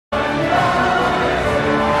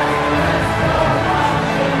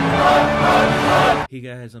Hey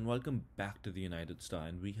guys, and welcome back to the United Star.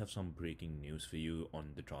 And we have some breaking news for you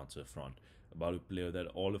on the transfer front about a player that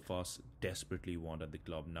all of us desperately want at the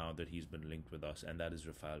club now that he's been linked with us, and that is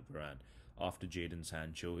Rafael Varane. After Jadon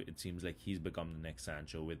Sancho, it seems like he's become the next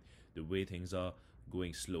Sancho with the way things are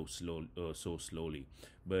going so slowly.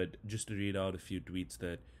 But just to read out a few tweets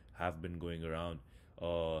that have been going around.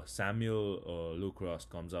 Samuel Lucross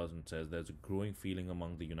comes out and says there's a growing feeling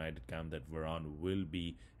among the United camp that Varane will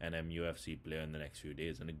be an MUFC player in the next few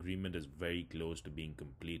days. An agreement is very close to being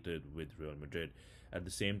completed with Real Madrid. At the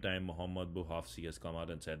same time, Mohamed Bouhafsi has come out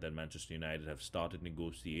and said that Manchester United have started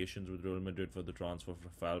negotiations with Real Madrid for the transfer of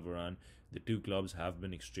Rafael Varane. The two clubs have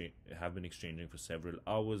been exchanging for several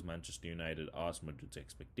hours. Manchester United asked Madrid's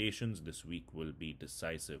expectations. This week will be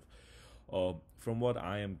decisive. From what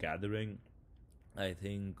I am gathering, I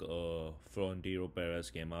think Florentino Perez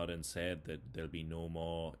came out and said that there'll be no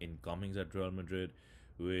more incomings at Real Madrid,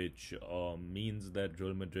 which means that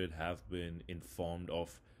Real Madrid have been informed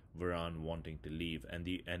of Varane wanting to leave, and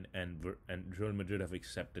Real Madrid have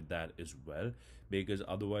accepted that as well, because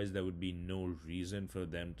otherwise there would be no reason for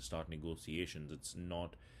them to start negotiations. It's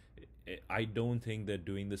not. I don't think they're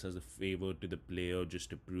doing this as a favor to the player just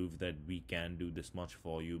to prove that we can do this much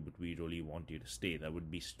for you, but we really want you to stay. That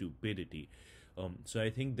would be stupidity. So I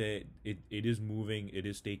think that it is moving. It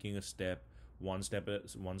is taking a step, one step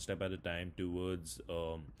at a time towards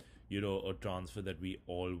a transfer that we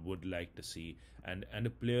all would like to see, and a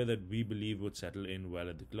player that we believe would settle in well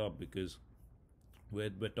at the club, because we're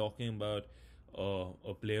talking about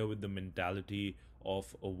a player with the mentality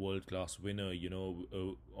of a world class winner.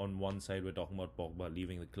 On one side we're talking about Pogba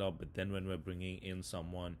leaving the club, but then when we're bringing in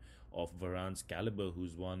someone of Varane's caliber,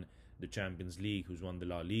 who's won the Champions League, who's won the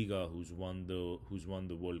La Liga, who's won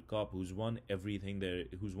the World Cup, who's won everything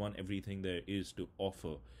there is to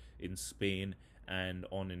offer in Spain and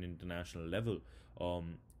on an international level.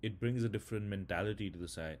 It brings a different mentality to the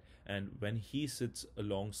side. And when he sits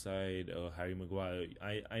alongside Harry Maguire,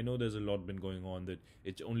 I know there's a lot been going on that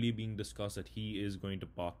it's only being discussed that he is going to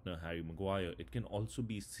partner Harry Maguire. It can also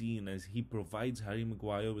be seen as he provides Harry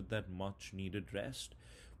Maguire with that much needed rest.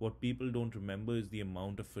 What people don't remember is the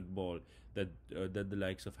amount of football that the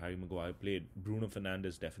likes of Harry Maguire played. Bruno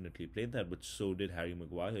Fernandes definitely played that, but so did Harry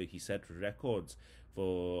Maguire. He set records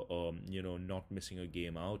for not missing a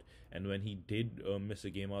game out, and when he did miss a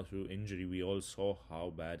game out through injury, we all saw how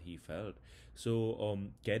bad he felt. So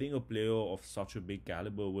getting a player of such a big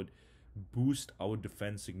caliber would boost our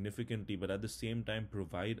defense significantly, but at the same time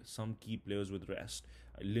provide some key players with rest.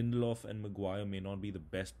 Lindelof and Maguire may not be the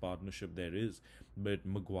best partnership there is, but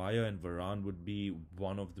Maguire and Varane would be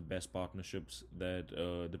one of the best partnerships that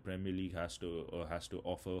the Premier League has to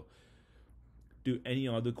offer to any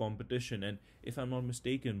other competition. And if I'm not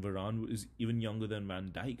mistaken, Varane is even younger than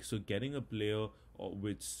Van Dijk. So getting a player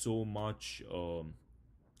with so much,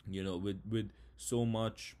 with so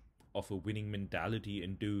much of a winning mentality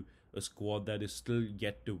into a squad that is still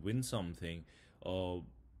yet to win something,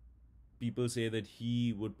 people say that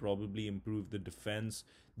he would probably improve the defense,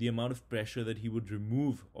 the amount of pressure that he would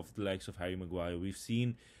remove of the likes of Harry Maguire. We've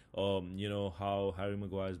seen, how Harry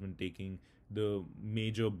Maguire has been taking the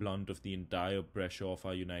major blunt of the entire pressure of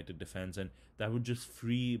our United defense, and that would just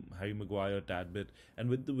free Harry Maguire a tad bit. And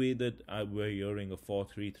with the way that we're hearing a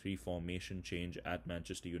 4-3-3 formation change at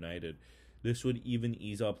Manchester United, this would even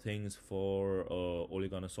ease up things for Ole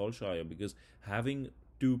Gunnar Solskjaer, because having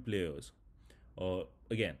two players,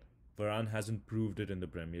 again, Varane hasn't proved it in the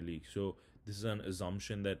Premier League, so this is an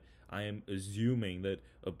assumption that I am assuming that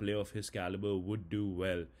a player of his caliber would do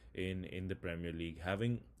well in the Premier League.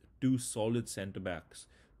 Having two solid centre backs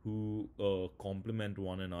who complement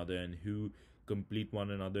one another and who complete one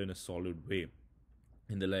another in a solid way,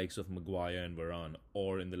 in the likes of Maguire and Varane,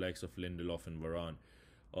 or in the likes of Lindelof and Varane,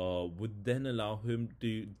 would then allow him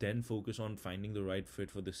to then focus on finding the right fit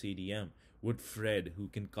for the CDM. Would Fred, who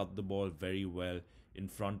can cut the ball very well in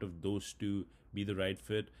front of those two, be the right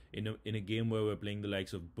fit in a game where we're playing the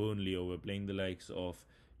likes of Burnley, or we're playing the likes of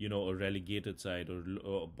a relegated side,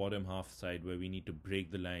 or a bottom half side where we need to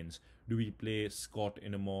break the lines? Do we play Scott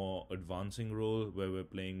in a more advancing role where we're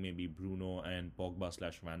playing maybe Bruno and Pogba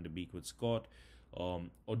 / Van de Beek with Scott,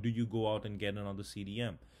 or do you go out and get another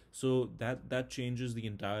CDM? So that changes the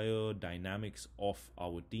entire dynamics of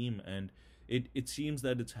our team, and it seems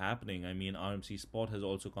that it's happening. I mean, RMC Sport has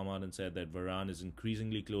also come out and said that Varane is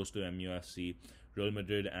increasingly close to MUFC. Real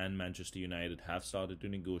Madrid and Manchester United have started to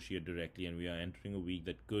negotiate directly, and we are entering a week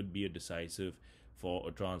that could be a decisive for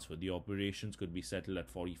a transfer. The operations could be settled at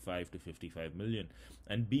 45 to 55 million.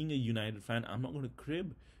 And being a United fan, I'm not going to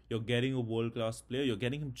crib. You're getting a world class player. You're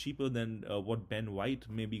getting him cheaper than what Ben White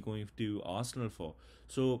may be going to Arsenal for.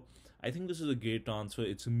 So I think this is a great transfer.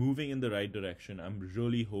 It's moving in the right direction. I'm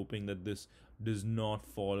really hoping that this does not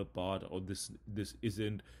fall apart, or this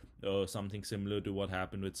isn't something similar to what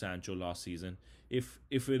happened with Sancho last season. If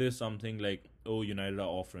it is something like, oh, United are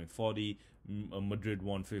offering 40, Madrid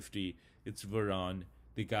 150, it's Varane.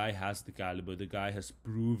 The guy has the caliber. The guy has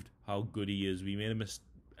proved how good he is. We made a mistake.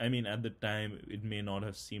 I mean, at the time, it may not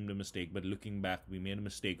have seemed a mistake, but looking back, we made a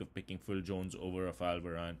mistake of picking Phil Jones over Rafael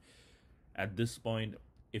Varane. At this point,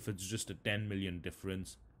 if it's just a 10 million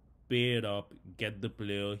difference, pay it up, get the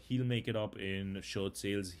player. He'll make it up in shirt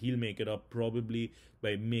sales. He'll make it up probably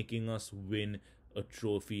by making us win a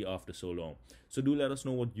trophy after so long. So do let us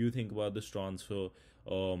know what you think about this transfer.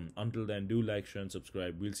 Until then, do like, share, and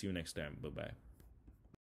subscribe. We'll see you next time. Bye bye.